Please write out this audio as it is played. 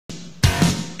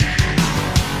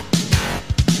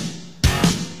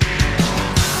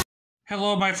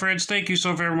Hello, my friends. Thank you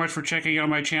so very much for checking out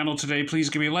my channel today. Please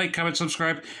give me a like, comment,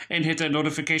 subscribe, and hit that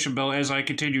notification bell as I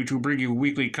continue to bring you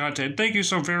weekly content. Thank you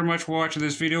so very much for watching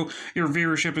this video. Your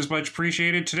viewership is much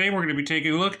appreciated. Today, we're going to be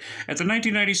taking a look at the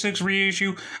 1996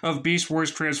 reissue of Beast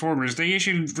Wars Transformers. They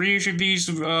reissued these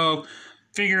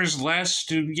figures last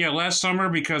summer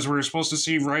because we were supposed to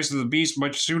see Rise of the Beast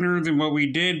much sooner than what we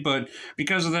did, but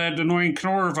because of that annoying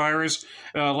coronavirus,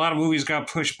 a lot of movies got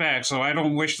pushed back. So I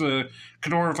don't wish the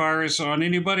coronavirus on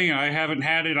anybody. I haven't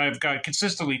had it. I've got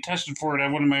consistently tested for it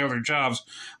at one of my other jobs.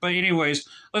 But anyways,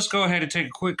 let's go ahead and take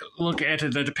a quick look at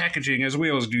the packaging as we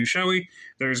always do, shall we?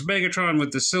 There's Megatron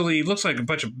with the silly, looks like a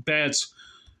bunch of bats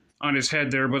on his head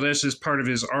there, but that's just part of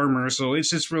his armor, so it's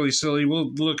just really silly.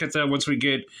 We'll look at that once we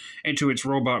get into its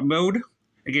robot mode.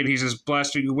 Again, he's just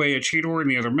blasting away at Cheetor and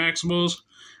the other Maximals,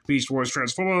 Beast Wars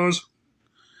Transformers.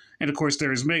 And of course,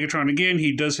 there's Megatron again.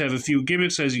 He does have a few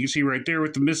gimmicks, as you can see right there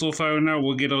with the missile firing out.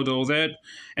 We'll get into all that.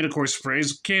 And of course,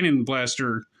 Frey's cannon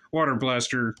blaster, water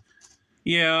blaster.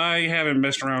 Yeah, I haven't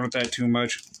messed around with that too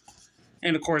much.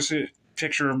 And of course, a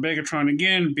picture of Megatron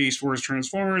again, Beast Wars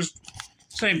Transformers.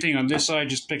 Same thing on this side,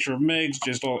 just picture of Megs,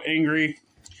 just all angry.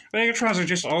 Megatrons are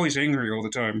just always angry all the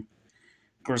time.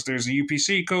 Of course, there's the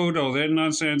UPC code, all that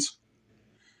nonsense.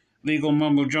 Legal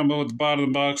mumbo-jumbo at the bottom of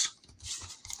the box.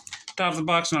 Top of the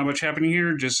box, not much happening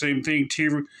here, just same thing.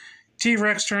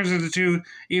 T-Rex turns into two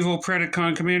evil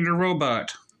Predacon Commander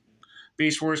robot.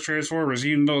 Beast Wars Transformers,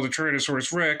 even though the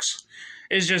Tyrannosaurus Rex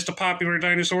is just a popular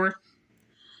dinosaur.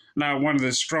 Not one of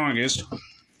the strongest.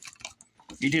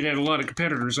 He did have a lot of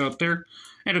competitors out there.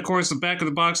 And of course, the back of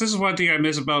the box. This is one thing I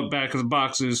miss about back of the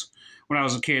boxes when I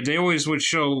was a kid. They always would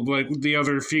show like the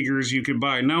other figures you could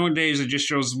buy. Nowadays, it just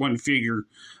shows one figure.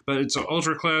 But it's an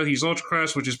Ultra Class. He's Ultra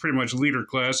Class, which is pretty much Leader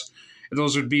Class. And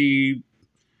those would be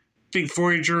Big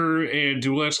Voyager and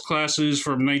Deluxe classes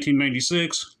from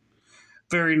 1996.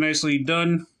 Very nicely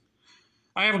done.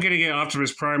 I am going to get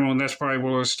Optimus Primal, and that's probably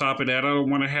where I'll stop it at. I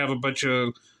don't want to have a bunch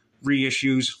of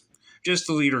reissues. Just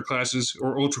the Leader classes,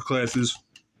 or Ultra classes.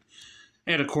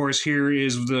 And of course, here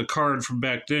is the card from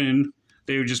back then.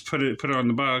 They would just put it on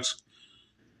the box.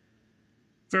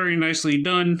 Very nicely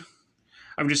done.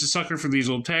 I'm just a sucker for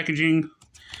these old packaging.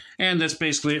 And that's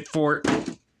basically it for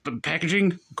the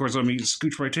packaging. Of course, let me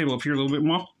scooch my table up here a little bit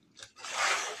more.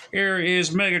 Here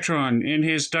is Megatron in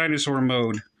his dinosaur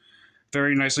mode.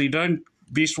 Very nicely done.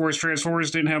 Beast Wars Transformers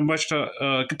didn't have much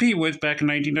to compete with back in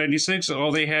 1996.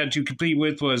 All they had to compete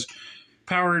with was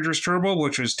Power Rangers Turbo,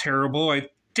 which was terrible. I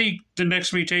think the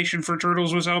next mutation for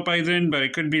Turtles was out by then, but I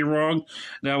could be wrong.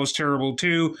 That was terrible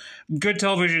too. Good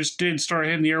television did start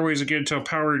hitting the airways again until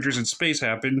Power Rangers in Space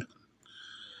happened.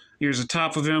 Here's the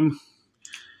top of him.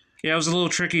 Yeah, it was a little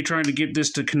tricky trying to get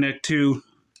this to connect to.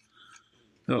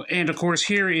 So, and of course,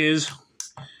 here is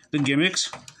the gimmicks.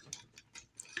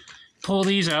 Pull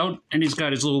these out, and he's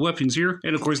got his little weapons here,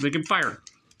 and of course they can fire.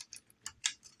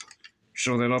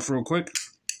 Show that off real quick.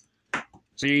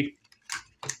 See?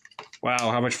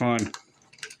 Wow, how much fun.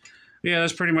 Yeah,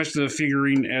 that's pretty much the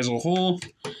figurine as a whole.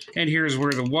 And here's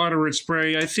where the water would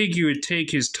spray. I think you would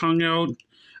take his tongue out.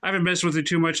 I haven't messed with it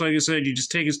too much, like I said. You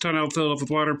just take his tongue out, fill it up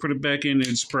with water, put it back in,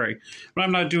 and spray. But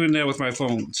I'm not doing that with my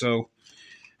phone, so...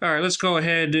 Alright, let's go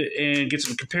ahead and get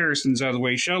some comparisons out of the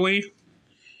way, shall we?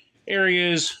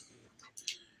 Areas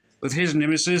with his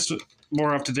nemesis,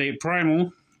 more up-to-date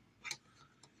Primal.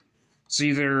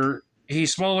 See there,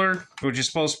 he's smaller, which is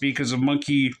supposed to be because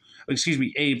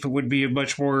ape would be a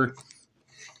much more,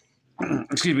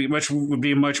 would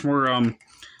be a much more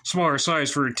smaller size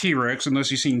for a T-Rex,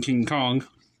 unless you've seen King Kong.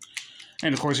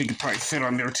 And of course, he could probably fit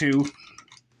on there too.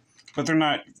 But they're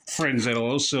not friends at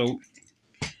all, so.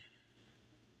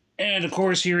 And of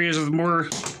course, here he is with more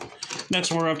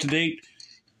up-to-date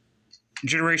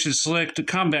Generation Select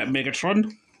Combat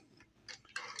Megatron.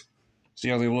 See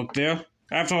how they look there?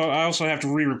 I also have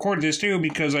to re-record this too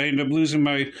because I ended up losing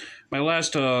my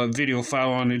last video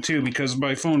file on it too because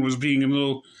my phone was being a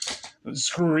little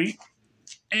screwy.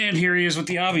 And here he is with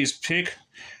the obvious pick,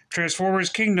 Transformers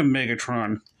Kingdom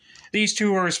Megatron. These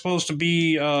two are supposed to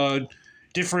be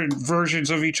different versions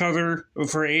of each other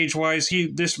for age-wise.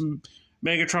 This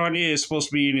Megatron is supposed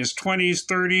to be in his 20s,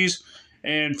 30s.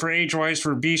 And for age-wise,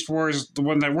 for Beast Wars, the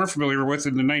one that we're familiar with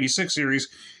in the 96 series,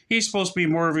 he's supposed to be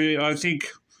more of a, I think,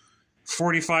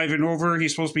 45 and over.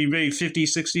 He's supposed to be maybe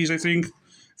 50s, 60s, I think,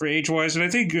 for age-wise. And I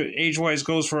think age-wise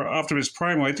goes for Optimus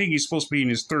Primal. I think he's supposed to be in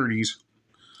his 30s.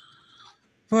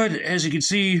 But, as you can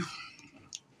see,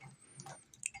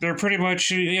 they're pretty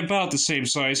much about the same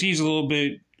size. He's a little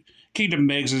bit... Kingdom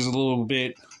Megs is a little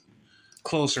bit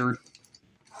closer.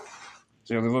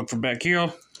 See how they look from back here?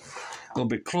 A little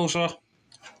bit closer.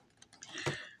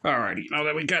 Alrighty, now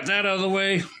that we got that out of the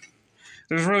way,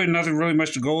 there's really nothing really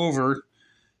much to go over,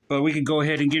 but we can go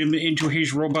ahead and get him into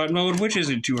his robot mode, which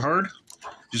isn't too hard.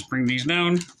 Just bring these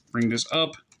down, bring this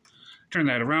up, turn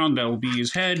that around, that will be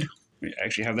his head. We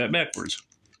actually have that backwards.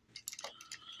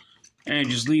 And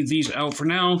just leave these out for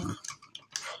now.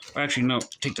 Actually, no,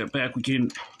 take that back. We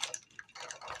can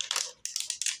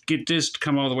get this to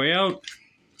come all the way out.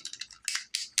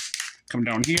 Come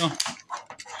down here.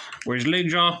 Where's leg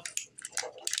jaw?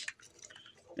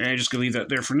 And just gonna leave that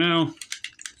there for now.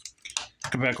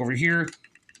 Come back over here.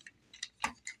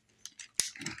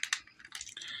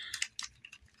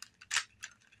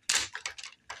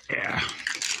 Yeah.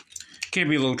 Can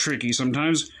be a little tricky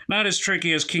sometimes. Not as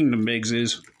tricky as Kingdom Eggs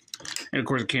is. And of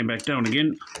course it came back down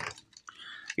again.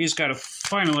 You just gotta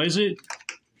finalize it.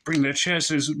 Bring that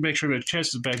chest, make sure that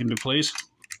chest is back into place.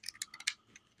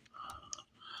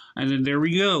 And then there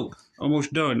we go.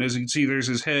 Almost done. As you can see, there's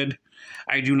his head.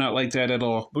 I do not like that at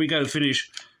all. But we gotta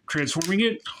finish transforming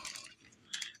it.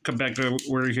 Come back to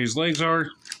where his legs are.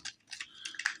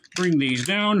 Bring these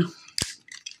down.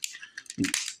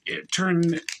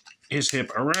 Turn his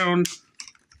hip around.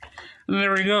 And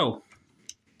there we go.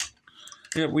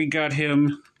 Yep, we got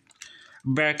him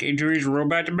back into his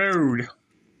robot mode.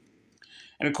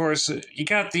 And of course, you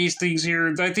got these things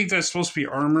here. I think that's supposed to be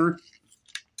armor.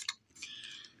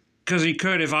 Because he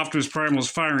could, if Optimus Prime was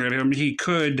firing at him, he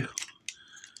could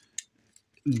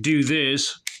do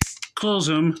this. Close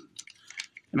him.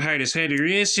 And hide his head here.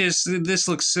 It's just, this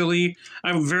looks silly.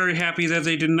 I'm very happy that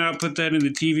they did not put that in the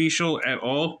TV show at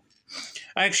all.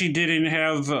 I actually didn't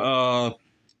have,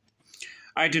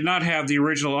 I did not have the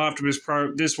original Optimus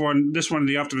Prime, this one,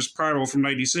 the Optimus Primal from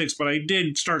 '96, but I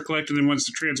did start collecting them once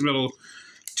the Transmetal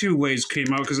 2 waves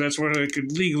came out, because that's when I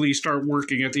could legally start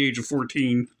working at the age of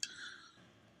 14.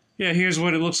 Yeah, here's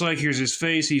what it looks like. Here's his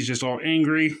face. He's just all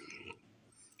angry.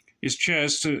 His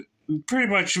chest,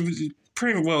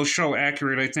 pretty well show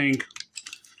accurate, I think.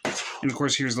 And of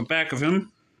course, here's the back of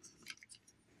him.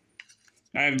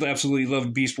 I absolutely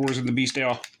love Beast Wars and the Beast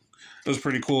Ale. That was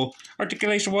pretty cool.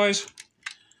 Articulation-wise,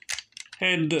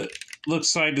 head looks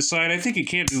side to side. I think you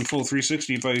can't do full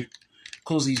 360 if I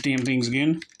close these damn things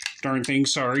again. Darn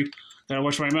things, sorry. Gotta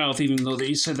watch my mouth, even though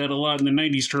they said that a lot in the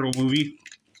 90s Turtle movie.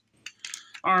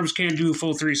 Arms can't do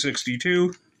full 360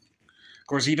 too. Of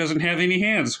course, he doesn't have any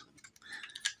hands.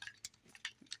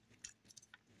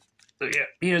 But yeah,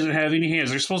 he doesn't have any hands.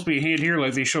 There's supposed to be a hand here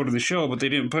like they showed in the show, but they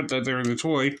didn't put that there in the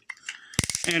toy.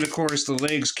 And of course, the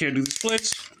legs can't do the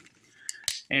splits.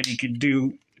 And he can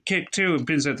do kick too. It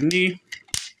pins at the knee.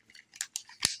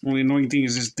 Only annoying thing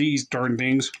is just these darn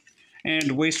things.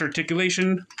 And waist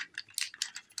articulation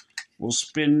will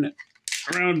spin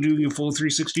around doing a full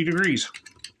 360 degrees.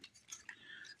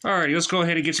 Alright, let's go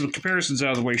ahead and get some comparisons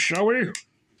out of the way, shall we?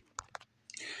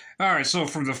 Alright, so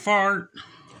from the far,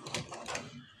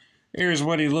 here's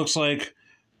what he looks like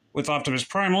with Optimus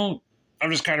Primal.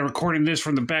 I'm just kind of recording this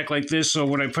from the back like this, so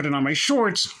when I put it on my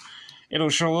shorts, it'll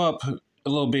show up a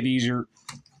little bit easier.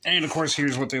 And of course,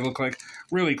 here's what they look like,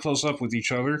 really close up with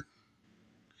each other.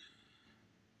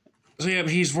 So yeah,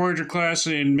 he's Voyager class,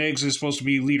 and Megs is supposed to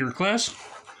be leader class.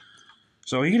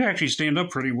 So he can actually stand up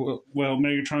pretty well,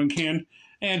 Megatron can.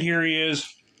 And here he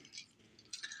is,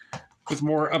 with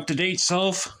more up-to-date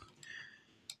self.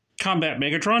 Combat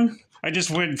Megatron. I just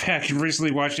went back and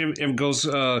recently watched Imgo's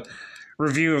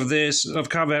review of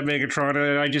Combat Megatron,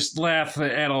 and I just laugh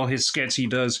at all his skits he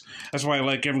does. That's why I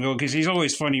like Imgo, because he's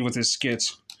always funny with his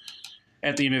skits.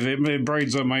 At the end of it, it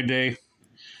brightens up my day.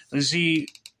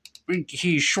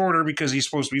 He's shorter because he's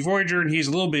supposed to be Voyager, and he's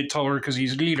a little bit taller because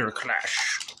he's Leader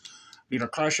Clash. Leader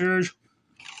Clashers.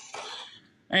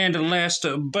 And last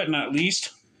but not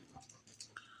least,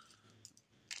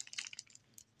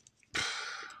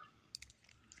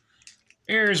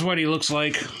 here's what he looks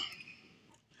like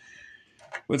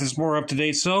with his more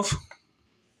up-to-date self. So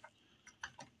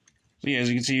yeah, as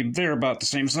you can see, they're about the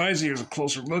same size. Here's a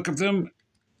closer look of them.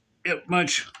 Yep,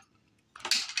 much.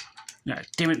 God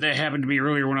damn it, that happened to me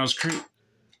earlier when I was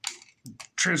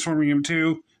transforming him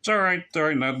too. It's alright,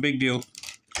 not a big deal.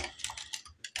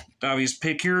 Obvious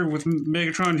pick here with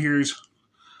Megatron. Here's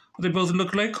what they both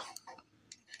look like.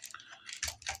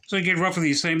 So they get roughly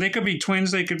the same. They could be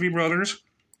twins, they could be brothers.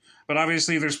 But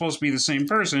obviously they're supposed to be the same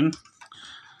person.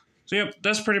 So yep,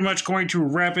 that's pretty much going to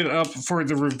wrap it up for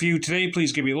the review today.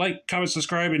 Please give me a like, comment,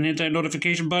 subscribe, and hit that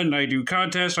notification button. I do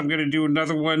contests. I'm going to do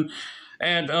another one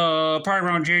at probably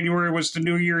around January once the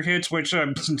new year hits, which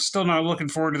I'm still not looking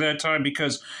forward to that time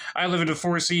because I live in a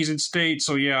 4-season state.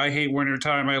 So yeah, I hate winter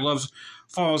time. I love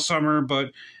fall, summer,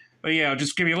 but But yeah,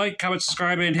 just give me a like, comment,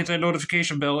 subscribe, and hit that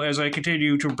notification bell as I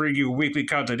continue to bring you weekly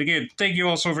content. Again, thank you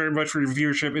all so very much for your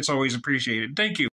viewership. It's always appreciated. Thank you.